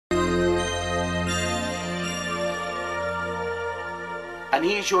And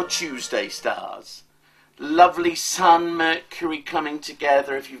here's your Tuesday stars. Lovely Sun, Mercury coming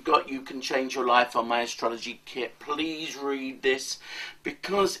together. If you've got You Can Change Your Life on my astrology kit, please read this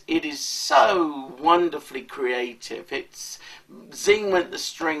because it is so wonderfully creative. It's zing at the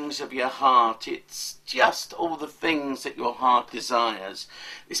strings of your heart. It's just all the things that your heart desires.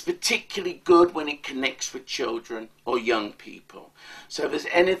 It's particularly good when it connects with children or young people. So if there's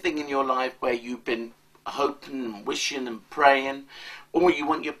anything in your life where you've been hoping and wishing and praying, or you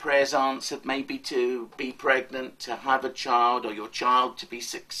want your prayers answered, maybe to be pregnant, to have a child, or your child to be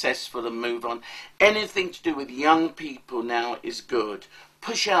successful and move on, anything to do with young people now is good.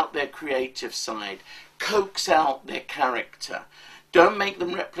 Push out their creative side, coax out their character. Don't make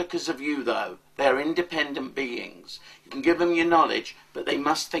them replicas of you though. They're independent beings. You can give them your knowledge, but they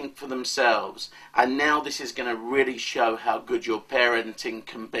must think for themselves. And now this is going to really show how good your parenting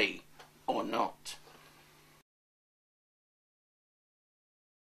can be, or not.